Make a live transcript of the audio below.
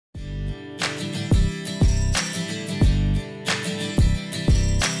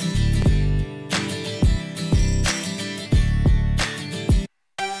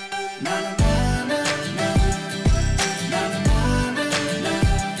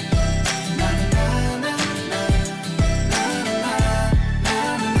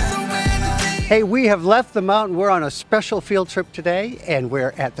Hey, we have left the mountain. We're on a special field trip today, and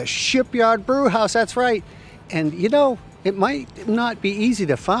we're at the Shipyard Brew House. That's right. And you know, it might not be easy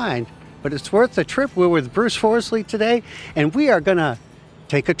to find, but it's worth the trip. We're with Bruce Forsley today, and we are gonna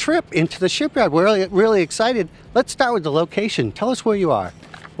take a trip into the shipyard. We're really excited. Let's start with the location. Tell us where you are.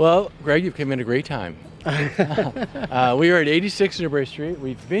 Well, Greg, you've come in a great time. We are at 86 Newbury Street.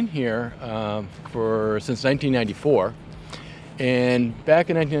 We've been here since 1994. And back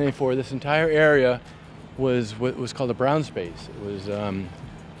in 1994, this entire area was what was called a brown space. It was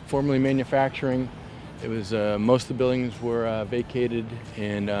formerly manufacturing. It was most of the buildings were vacated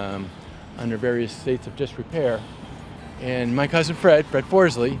and under various states of disrepair. And my cousin Fred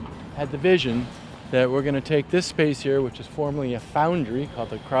Forsley, had the vision that we're going to take this space here, which is formerly a foundry called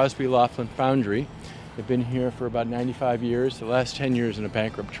the Crosby Laughlin Foundry. They've been here for about 95 years, the last 10 years in a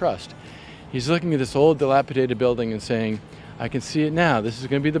bankrupt trust. He's looking at this old dilapidated building and saying, I can see it now. This is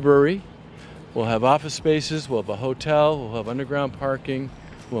going to be the brewery. We'll have office spaces, we'll have a hotel, we'll have underground parking,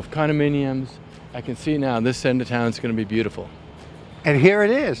 we'll have condominiums. I can see now this end of town is going to be beautiful. And here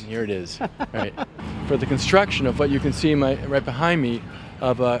it is. And here it is, right. For the construction of what you can see right behind me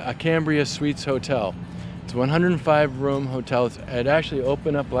of a Cambria Suites Hotel. It's a 105-room hotel. It actually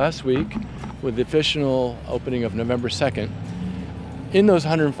opened up last week with the official opening of November 2nd. In those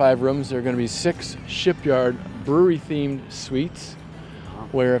 105 rooms, there are going to be 6 Shipyard brewery-themed suites,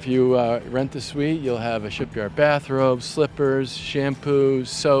 where if you rent the suite, you'll have a Shipyard bathrobe, slippers, shampoo,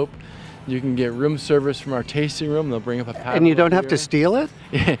 soap. You can get room service from our tasting room. They'll bring up a paddle. And you don't have to steal it?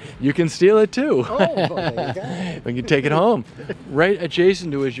 You can steal it too. Oh, there you go. We can take it home. Right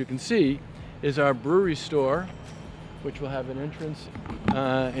adjacent to, as you can see, is our brewery store, which will have an entrance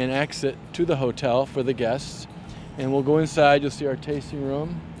and exit to the hotel for the guests. And we'll go inside. You'll see our tasting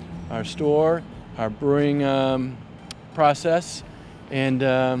room, our store, our brewing process. And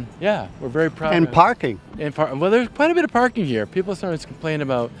yeah, we're very proud. And parking. Well, there's quite a bit of parking here. People sometimes complain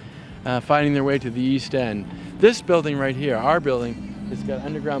about finding their way to the east end. This building right here, our building, has got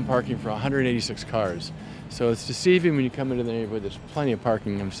underground parking for 186 cars. So it's deceiving when you come into the neighborhood. There's plenty of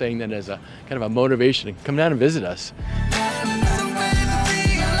parking. I'm saying that as a kind of a motivation to come down and visit us.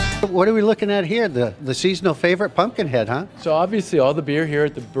 What are we looking at here? The seasonal favorite, Pumpkinhead, huh? So obviously all the beer here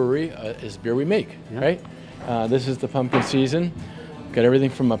at the brewery is beer we make, right? This is the pumpkin season. Got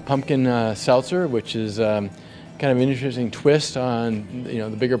everything from a pumpkin seltzer, which is kind of an interesting twist on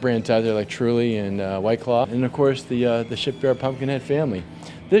the bigger brands out there like Truly and White Claw, and of course the Shipyard Pumpkinhead family.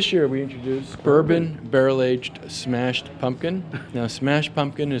 This year we introduced bourbon barrel-aged smashed pumpkin. Now smashed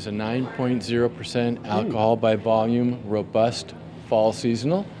pumpkin is a 9.0% alcohol by volume, robust, fall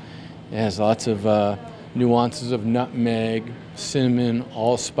seasonal. It has lots of nuances of nutmeg, cinnamon,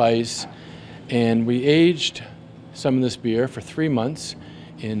 allspice, and we aged some of this beer for 3 months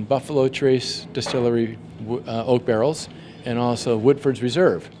in Buffalo Trace Distillery oak barrels, and also Woodford's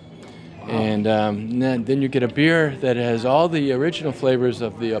Reserve. And then you get a beer that has all the original flavors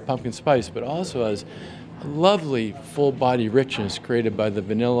of the pumpkin spice, but also has lovely full body richness created by the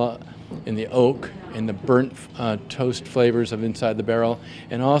vanilla and the oak and the burnt toast flavors of inside the barrel,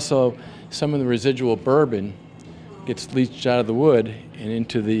 and also some of the residual bourbon gets leached out of the wood and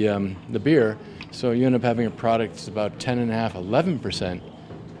into the beer. So you end up having a product that's about 10.5, 11%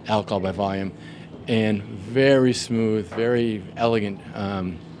 alcohol by volume, and very smooth, very elegant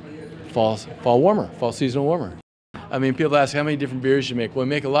fall seasonal warmer. I mean, people ask how many different beers you make. Well, we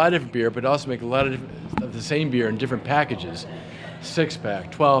make a lot of different beer, but also make a lot of the same beer in different packages.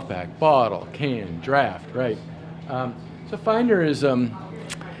 6-pack, 12-pack, bottle, can, draft, right? So Finder is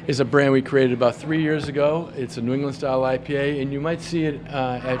a brand we created about 3 years ago. It's a New England style IPA, and you might see it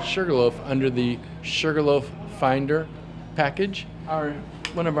at Sugarloaf under the Sugarloaf Finder package.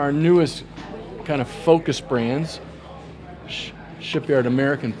 One of our newest kind of focus brands, Shipyard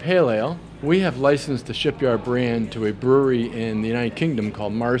American Pale Ale. We have licensed the Shipyard brand to a brewery in the United Kingdom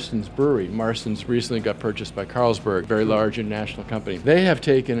called Marston's Brewery. Marston's recently got purchased by Carlsberg, a very large international company. They have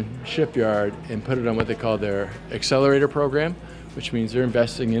taken Shipyard and put it on what they call their accelerator program, which means they're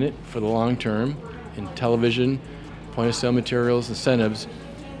investing in it for the long term in television, point of sale materials, incentives.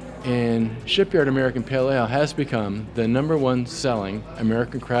 And Shipyard American Pale Ale has become the #1 selling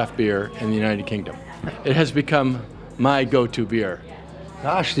American craft beer in the United Kingdom. It has become my go-to beer.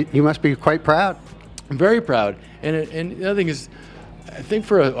 Gosh, you must be quite proud. I'm very proud. And the other thing is, I think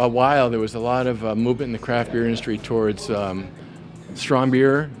for a while there was a lot of movement in the craft beer industry towards strong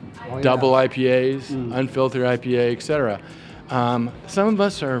beer, double IPAs, unfiltered IPA, etc. Some of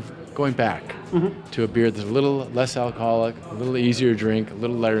us are going back to a beer that's a little less alcoholic, a little easier to drink, a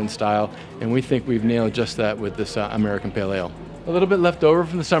little lighter in style, and we think we've nailed just that with this American Pale Ale. a little bit left over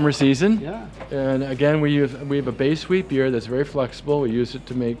from the summer season. Yeah. And again, we have a base wheat beer that's very flexible. We use it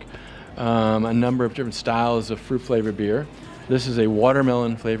to make a number of different styles of fruit flavored beer. This is a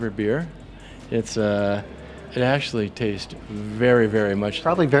watermelon flavored beer. It actually tastes very, very much.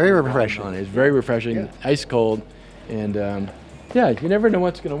 Probably very refreshing. It's very refreshing, ice cold, and yeah, you never know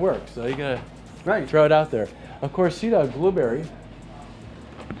what's going to work, so you gotta throw it out there. Of course, Sea Dog Blueberry.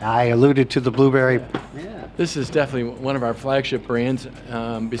 I alluded to the blueberry. Yeah. This is definitely one of our flagship brands.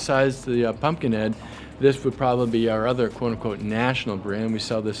 Besides the Pumpkinhead, this would probably be our other quote-unquote national brand. We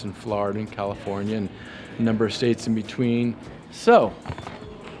sell this in Florida and California and a number of states in between. So,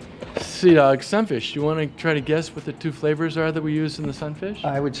 Sea Dog Sunfish, you want to try to guess what the two flavors are that we use in the Sunfish?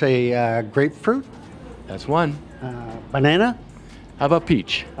 I would say grapefruit. That's one. Banana. How about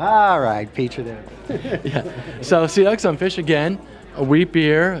peach? All right, peach it is. Yeah. So Sea Dog Sunfish, again, a wheat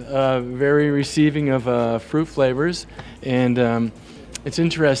beer, very receiving of fruit flavors, and it's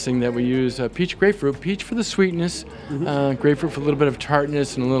interesting that we use peach grapefruit, peach for the sweetness, grapefruit for a little bit of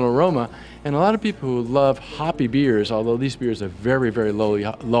tartness and a little aroma, and a lot of people who love hoppy beers, although these beers are very, very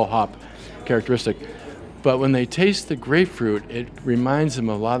low hop characteristic, but when they taste the grapefruit, it reminds them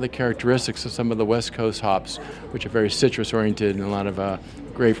of a lot of the characteristics of some of the West Coast hops, which are very citrus oriented and a lot of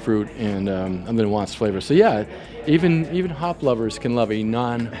grapefruit and other nuanced flavors. So yeah, even hop lovers can love a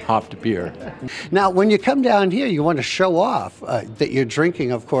non-hopped beer. Now, when you come down here, you want to show off that you're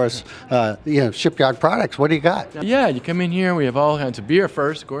drinking, of course, Shipyard products. What do you got? Yeah, you come in here, we have all kinds of beer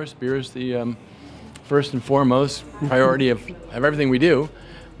first, of course. Beer is the first and foremost priority of everything we do.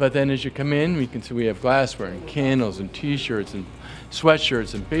 But then as you come in, we can see we have glassware and candles and t-shirts and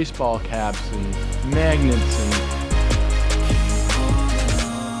sweatshirts and baseball caps and magnets and